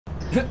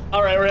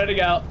All right, we're heading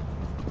out.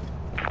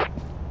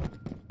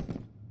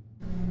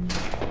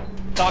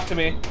 Talk to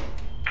me.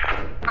 Are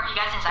you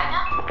guys inside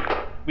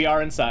now? We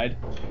are inside.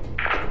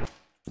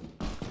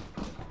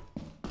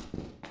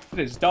 It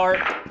is dark.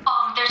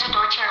 There's a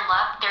door to your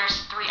left.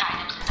 There's 3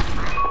 items in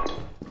the room.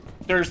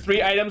 There's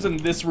 3 items in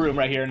this room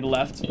right here on the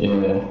left.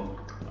 Yeah.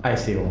 I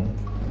see one.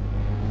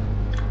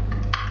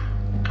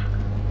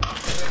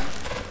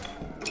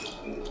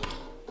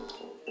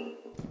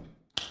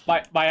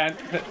 Watch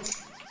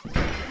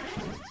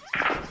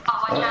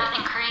out,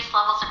 increase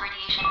levels of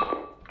radiation.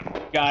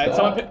 Got it.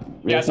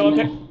 Someone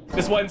pick.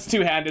 This one's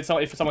two-handed, so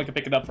if someone can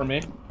pick it up for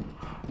me.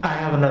 I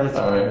have another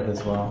target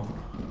as well.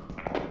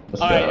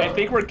 Let's Alright, go. I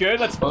think we're good.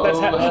 Let's Oh,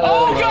 head.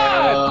 Oh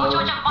god!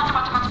 Watch out.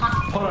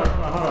 Hold on.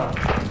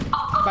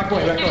 Oh, go. Back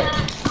away.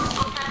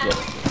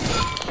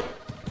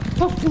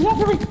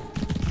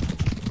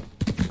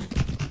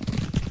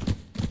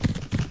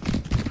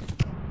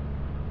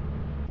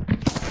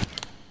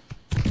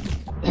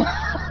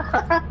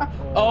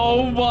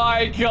 Oh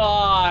my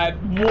god!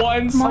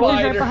 One Molly's right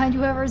spider. behind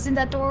whoever's in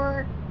that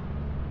door.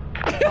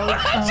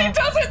 She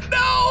doesn't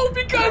know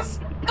because.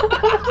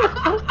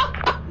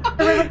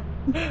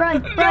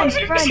 Run,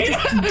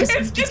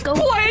 just go.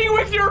 Playing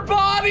with your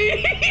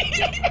body.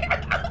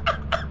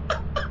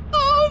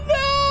 Oh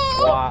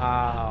no!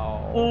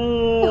 Wow.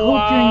 Oh, I hope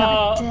wow. you're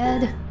not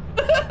dead.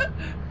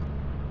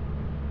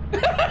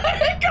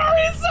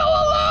 Kari's so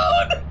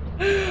alone.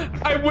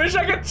 I wish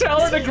I could tell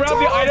her to grab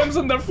the items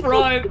in the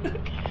front.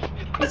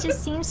 It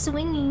just seems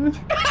swinging.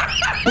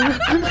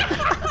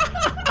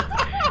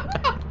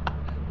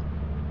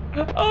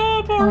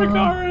 Oh, poor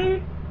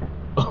Kari.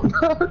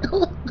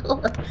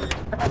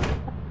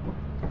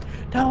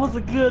 That was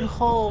a good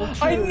haul.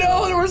 I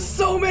know, there were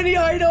so many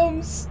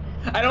items.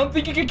 I don't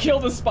think you can kill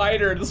the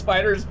spider. The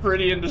spider is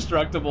pretty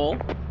indestructible.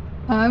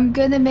 I'm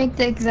gonna make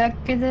the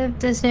executive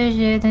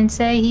decision and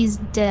say he's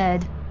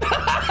dead.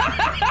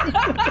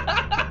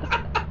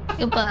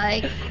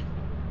 Goodbye.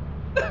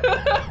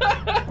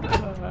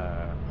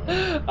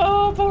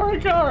 Oh, poor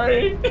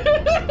Kari.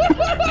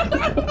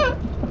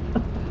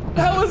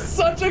 That was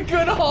such a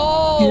good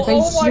haul. If I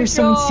Oh my hear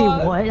someone say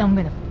god. what, I'm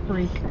gonna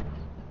freak.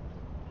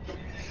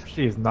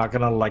 She's not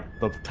gonna like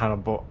the kind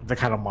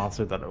of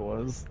monster that it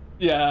was.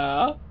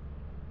 Yeah.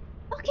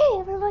 Okay,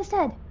 everyone's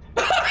dead.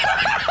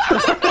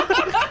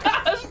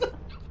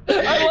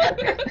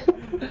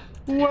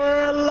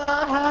 We're alive.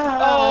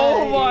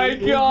 Oh my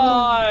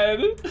god.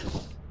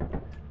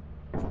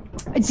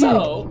 Dude,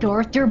 So-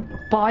 Dorothy's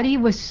body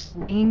was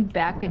swinging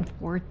back and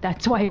forth.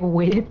 That's why I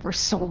waited for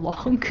so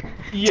long to launch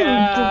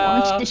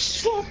Yeah. the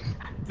shit.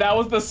 That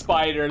was the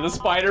spider. The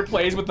spider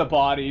plays with the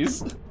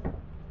bodies.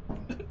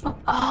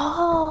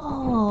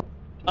 Oh.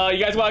 You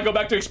guys want to go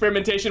back to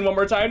experimentation one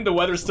more time? The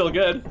weather's still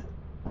good.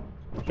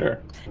 Sure.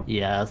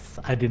 Yes,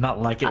 I do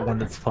not like it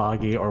when it's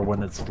foggy or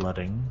when it's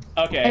flooding.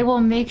 Okay, I will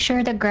make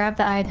sure to grab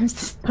the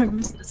items.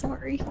 I'm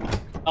sorry.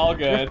 all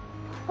good.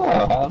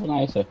 Oh, how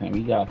nice of him.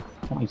 He got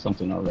found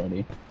something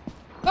already.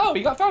 Oh,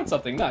 you found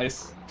something.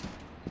 Nice.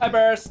 Hi,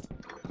 Burst.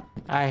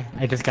 I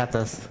just got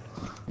this.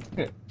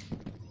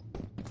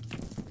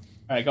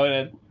 Alright, go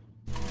ahead.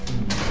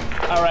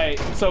 Alright,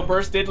 so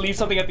Burst did leave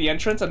something at the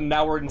entrance, and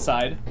now we're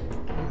inside.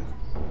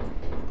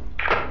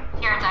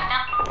 You're inside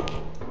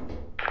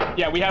now?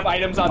 Yeah, we have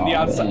items on the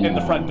outside in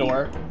the front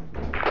door.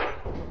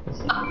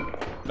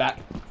 That.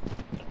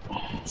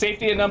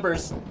 Safety in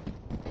numbers.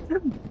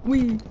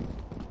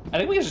 I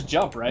think we can just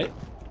jump, right?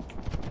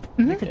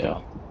 Yeah.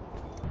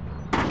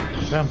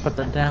 Gonna put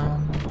that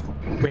down.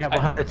 We have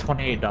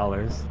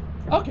 $128.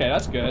 Okay,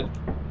 that's good.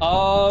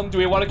 Do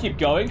we want to keep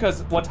going?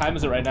 Because what time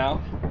is it right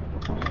now?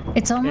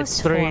 It's almost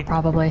It's 4, 3.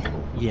 probably.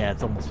 Yeah,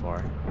 it's almost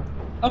 4.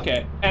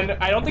 Okay, and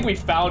I don't think we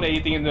found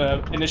anything in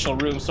the initial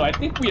room, so I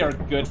think we are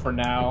good for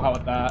now. How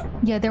about that?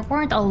 Yeah, there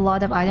weren't a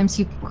lot of items.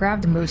 You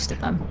grabbed most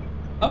of them.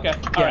 Okay,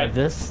 Yeah, alright.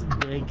 this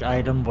big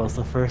item was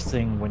the first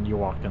thing when you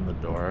walked in the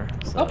door.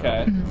 So.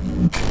 Okay.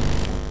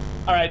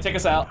 Alright, take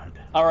us out.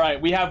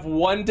 Alright, we have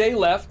 1 day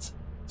left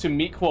to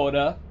meet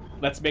quota.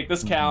 Let's make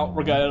this count.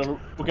 We're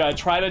gonna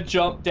try to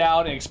jump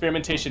down in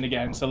experimentation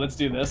again, so let's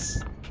do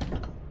this.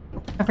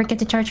 Don't forget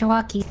to charge your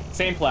walkie.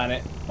 Same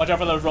planet. Watch out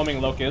for those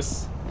roaming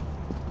locusts.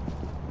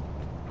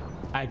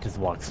 I just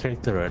walked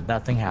straight through it.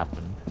 Nothing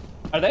happened.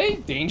 Are they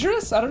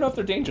dangerous? I don't know if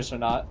they're dangerous or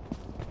not.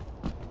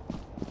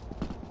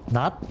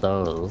 Not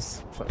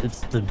those. But it's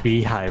the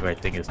beehive, I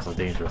think, is the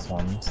dangerous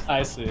ones.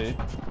 I see.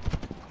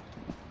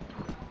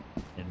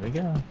 Here we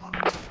go.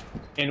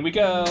 In we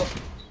go.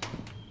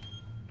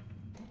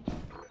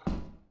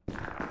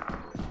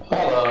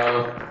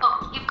 Hello.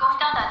 Oh, keep going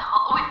down that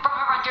hall. Oh, wait,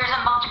 run. There's a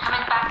monster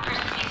coming back through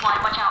the safe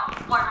line. Watch out.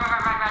 Run.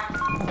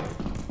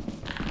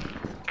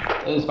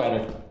 There's a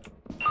spider.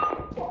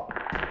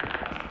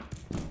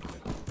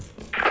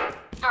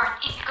 Darth,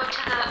 if you go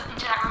into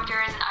that room,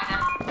 there is an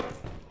item.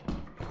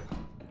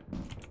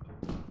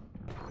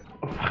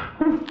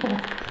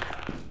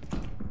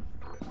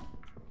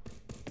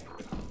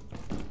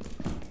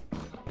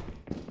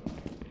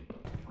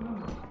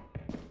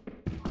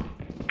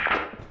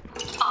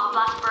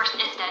 Blast burst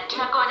is dead. Do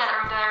not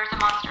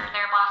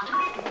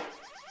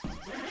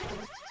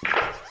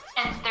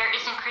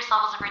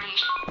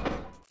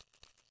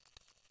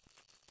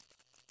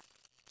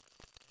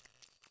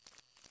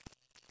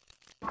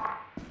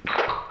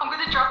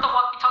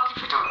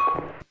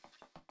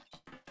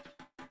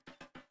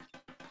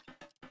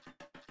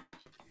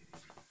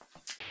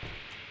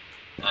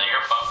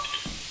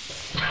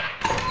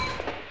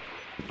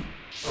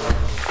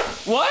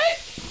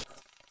What?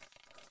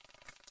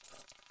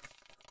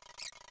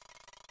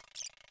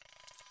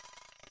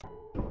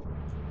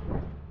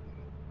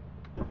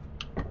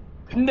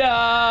 No!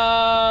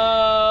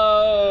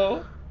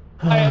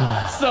 I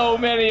have so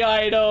many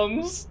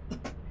items.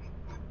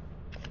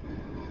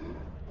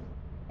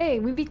 Hey,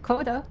 we beat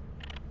Coda.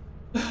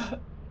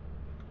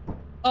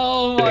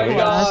 Oh my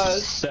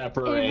gosh.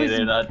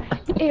 Separated.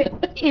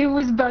 It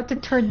was about to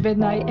turn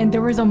midnight and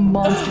there was a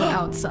monster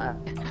outside.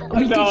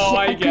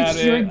 I get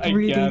could hear it. I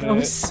breathing. get I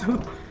was it. so...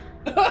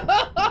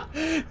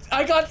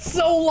 I got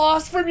so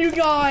lost from you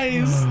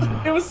guys.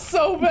 It was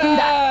so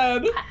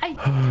bad.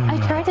 I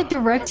tried to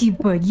direct you,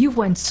 but you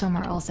went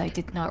somewhere else I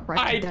did not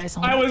recognize.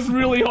 I was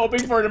really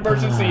hoping for an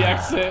emergency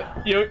exit.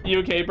 You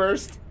okay,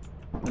 Burst?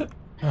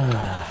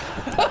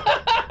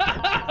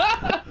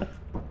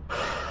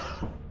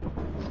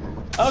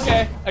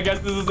 Okay, I guess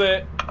this is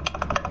it.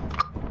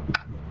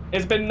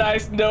 It's been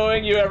nice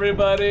knowing you,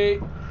 everybody.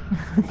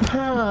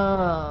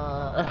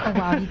 Oh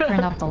wow, you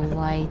turned off the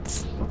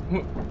lights.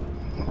 Wait,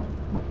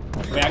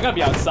 I gotta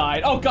be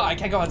outside. Oh god, I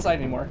can't go outside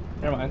anymore.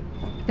 Never mind.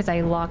 Because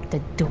I locked the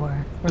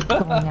door. We're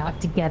going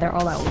out together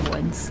all at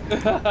once.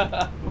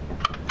 I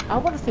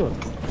want to see what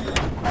this is.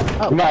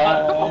 Oh,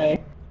 Bye.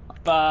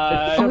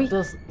 Bye. Oh, wait.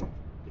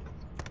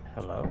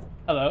 Hello?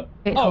 Hello.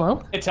 Wait, Oh,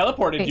 hello? it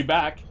teleported Wait. you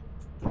back.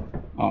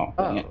 Oh,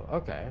 Oh, yeah.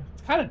 okay.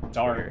 It's kind of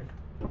dark. Weird.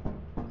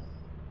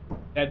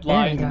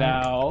 Deadline Very dark.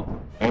 now.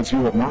 As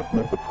you have not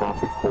met the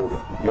profit quota,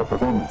 your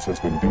performance has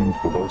been deemed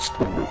below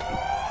standard.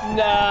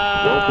 No.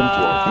 Welcome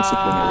to our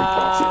disciplinary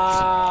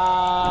process.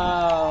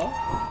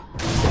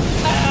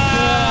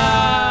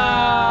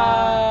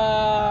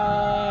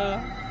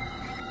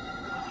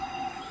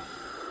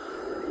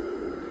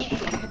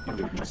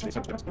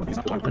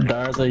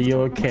 Dars, are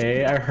you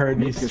okay? I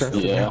heard you stressed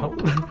Yeah. out.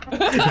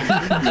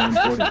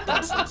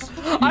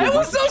 I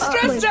was so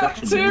stressed out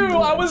too.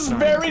 I was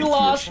very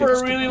lost for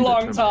a really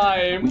long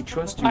time.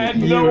 I had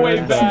no way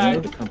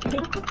back.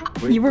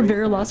 You were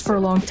very lost for a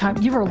long time.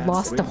 You were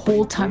lost the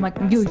whole time. Like,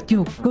 yo,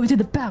 go to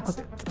the back.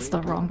 Like, that's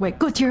the wrong way.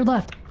 Go to your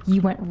left.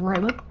 You went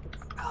right. Like,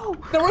 no.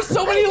 There were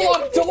so many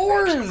locked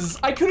doors.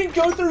 I couldn't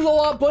go through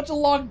a bunch of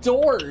locked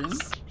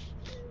doors.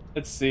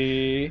 Let's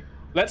see.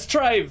 Let's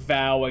try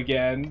Vow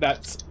again.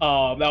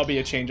 That'll be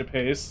a change of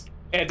pace.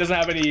 It doesn't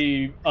have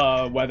any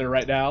weather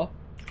right now.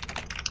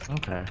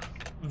 Okay.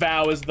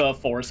 Vow is the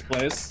forest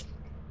place.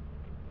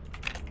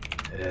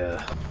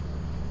 Yeah.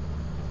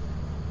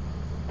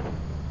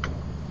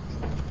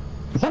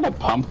 Is that a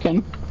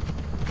pumpkin?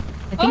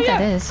 I think yeah.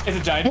 that is. It's a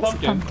giant It's a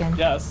pumpkin. pumpkin.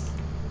 Yes.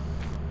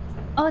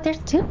 Oh, there's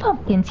 2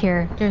 pumpkins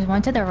here. There's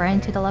one to the right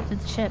and to the left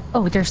of the ship.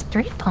 Oh, there's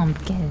 3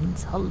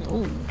 pumpkins.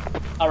 Hello.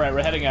 All right,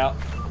 we're heading out.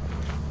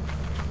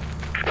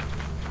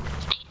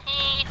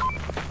 Stacy.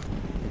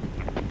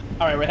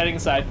 All right, we're heading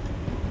inside.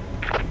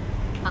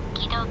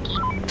 Okie dokie.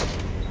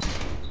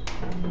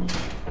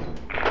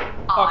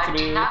 Talk to me.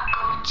 Do not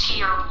go to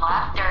your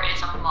left. There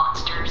is a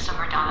monster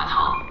somewhere down that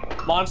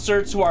hall.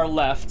 Monster to our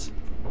left.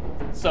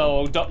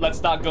 So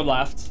let's not go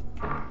left.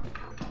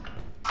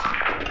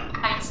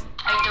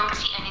 I don't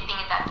see anything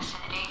in that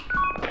vicinity.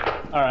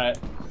 All right.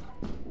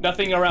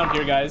 Nothing around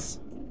here, guys.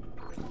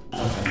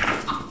 Watch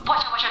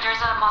out,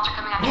 there's a monster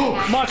coming after you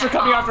guys. Monster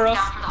coming after us.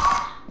 Down from the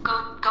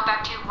hall. Go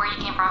back to where you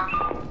came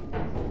from.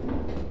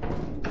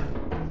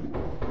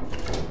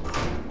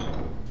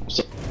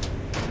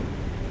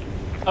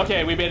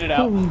 Okay, we made it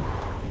out.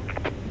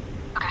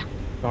 Okay.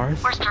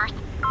 Dars? Where's Darth?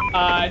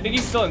 I think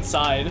he's still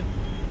inside.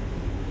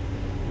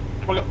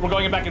 We're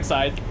going back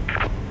inside.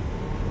 Okay.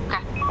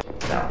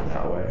 Down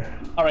that way.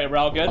 All right, we're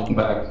all good. I'm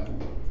back.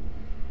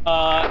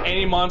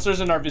 Any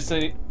monsters in our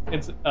vicinity,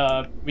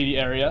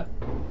 immediate area?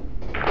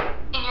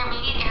 In your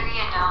immediate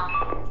area,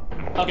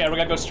 no. Okay, we're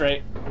gonna go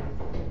straight.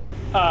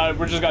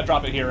 We're just gonna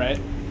drop it here, right?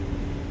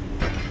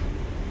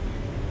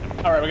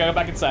 All right, we're gonna go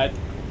back inside.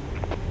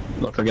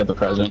 Don't forget the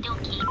present.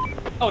 Okie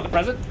Oh, the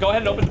present? Go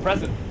ahead and open the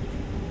present.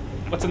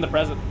 What's in the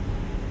present?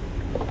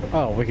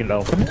 Oh, we can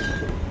open it?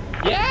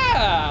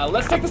 Yeah!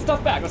 Let's take the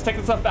stuff back. Let's take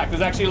the stuff back.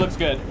 This actually looks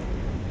good.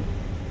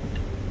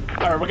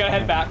 All right, we're gonna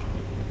head back.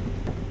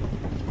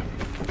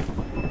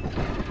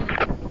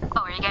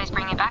 Oh, are you guys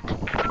bringing it back?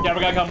 Yeah,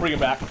 we're gonna come bring it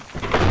back.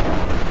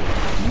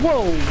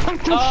 Whoa!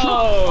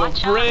 Oh,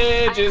 Watch out.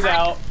 bridge is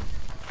out.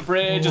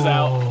 Bridge is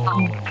out.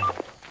 Oh.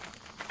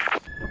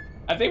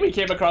 I think we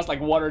came across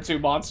like 1 or 2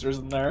 monsters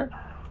in there.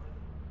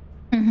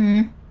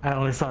 Mm-hmm. I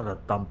only saw the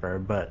thumper,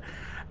 but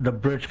the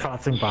bridge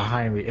crossing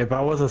behind me. If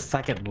I was a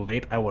second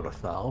late, I would have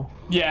fell.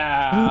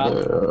 Yeah.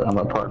 I'm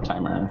a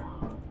part-timer.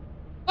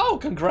 Oh,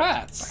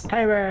 congrats.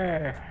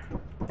 Timer!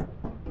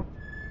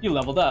 You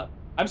leveled up.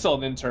 I'm still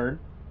an intern.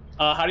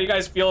 How do you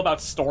guys feel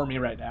about Stormy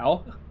right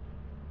now?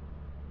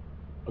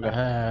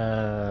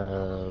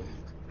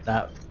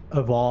 That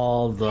of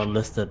all the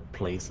listed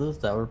places,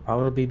 that would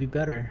probably be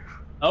better.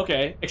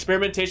 Okay,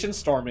 experimentation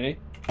Stormy.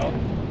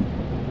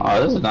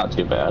 Oh, this is not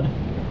too bad.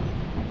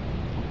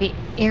 Wait,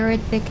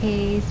 arid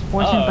decays,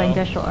 fortune by Uh-oh.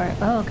 industrial art.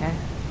 Oh, okay.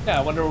 Yeah,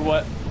 I wonder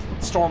what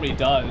Stormy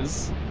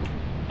does.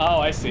 Oh,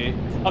 I see.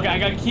 Okay, I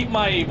gotta keep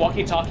my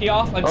walkie-talkie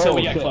off until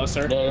we get shit.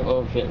 closer. There,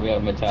 oh shit, we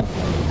have a metallic.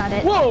 Got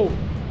it. Whoa!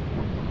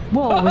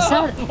 Whoa, was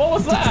that? What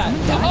was that?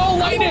 Oh,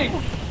 lightning!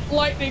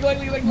 Lightning!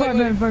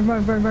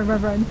 Run,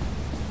 run.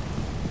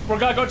 We're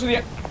gonna go to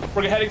the.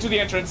 We're heading to the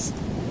entrance.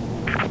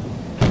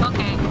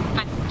 Okay,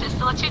 but just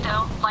to let you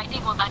know,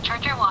 lightning will not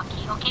charge your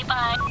walkie. Okay,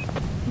 bye.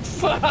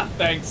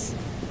 Thanks.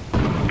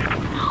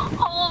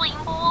 Holy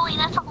moly,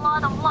 that's a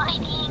lot of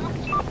lightning.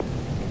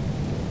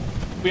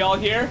 We all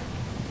here?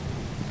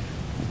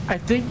 I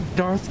think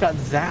Darth got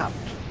zapped.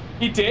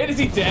 He did? Is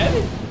he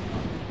dead?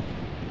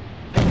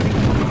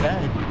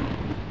 Dead.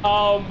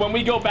 When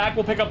we go back,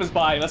 we'll pick up his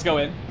body. Let's go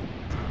in.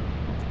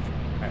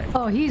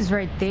 Oh, he's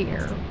right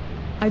there.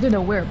 I don't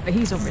know where, but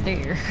he's over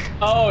there.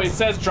 Oh, it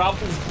says drop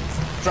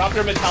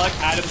your metallic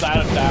atoms out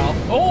of now.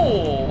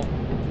 Oh!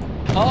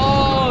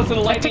 Oh, so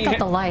the I lightning took out hit.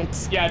 the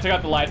lights. Yeah, I took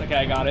out the lights. Okay,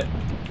 I got it.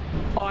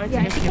 Oh, I Yeah,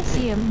 I think I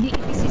see him. If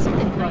you see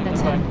something green,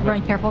 that's him.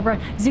 Run, careful, run.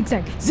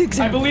 Zigzag,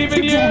 zigzag. I believe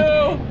in you!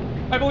 zigzag.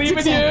 I believe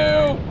in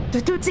Zigzag.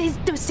 you!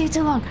 Don't stay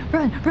too long.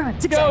 Run,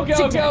 zigzag, Go,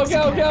 zigzag,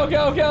 zigzag.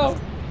 go!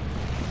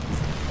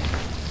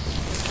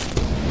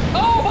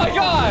 Oh my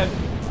god!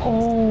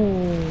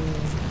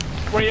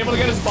 Oh. Were you able to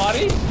get his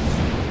body?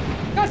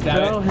 God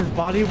damn No, it. his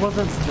body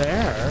wasn't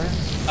there.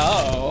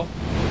 Oh.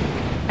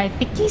 I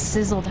think he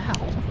sizzled out.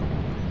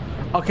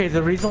 Okay,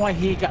 the reason why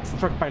he got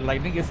struck by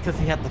lightning is because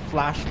he had the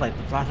flashlight.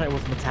 The flashlight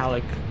was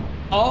metallic.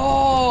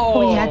 Oh!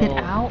 Oh, he had it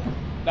out?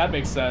 That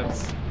makes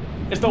sense.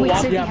 It's the Wait,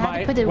 walk. so he Yeah, had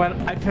to put it... when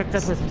I picked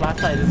up his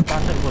flashlight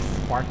was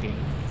sparking.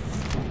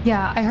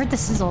 Yeah, I heard the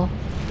sizzle.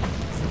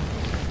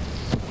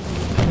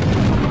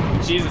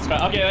 Jesus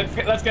Christ. Okay,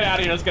 let's get out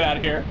of here. Let's get out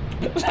of here.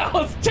 That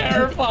was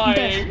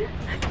terrifying.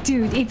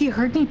 Dude, if you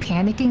heard me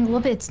panicking a little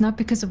bit, it's not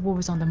because of what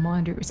was on the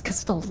monitor. It's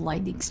because of the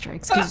lightning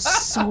strikes. Because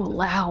it's so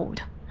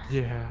loud.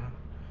 Yeah.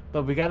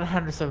 But we got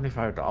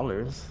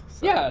 $175. So.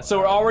 Yeah, so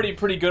we're already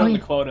pretty good on the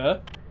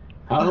quota.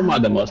 How am I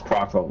the most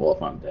profitable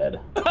if I'm dead?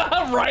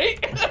 Right?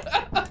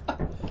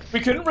 We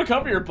couldn't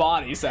recover your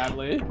body,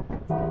 sadly.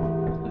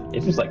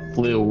 It just like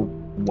flew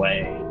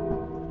away.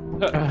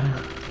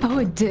 Oh,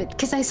 it did.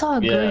 Because I saw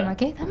a Yeah. grin. Like,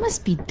 hey, that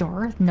must be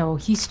Darth. No,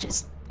 he's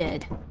just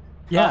dead.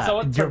 Yeah, so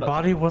what's your the-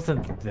 body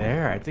wasn't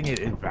there. I think it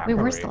evaporated.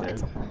 Wait, where's the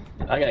lights?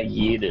 I got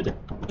yeeted.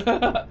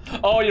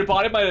 Oh, your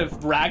body might have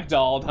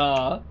ragdolled,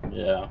 huh?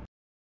 Yeah.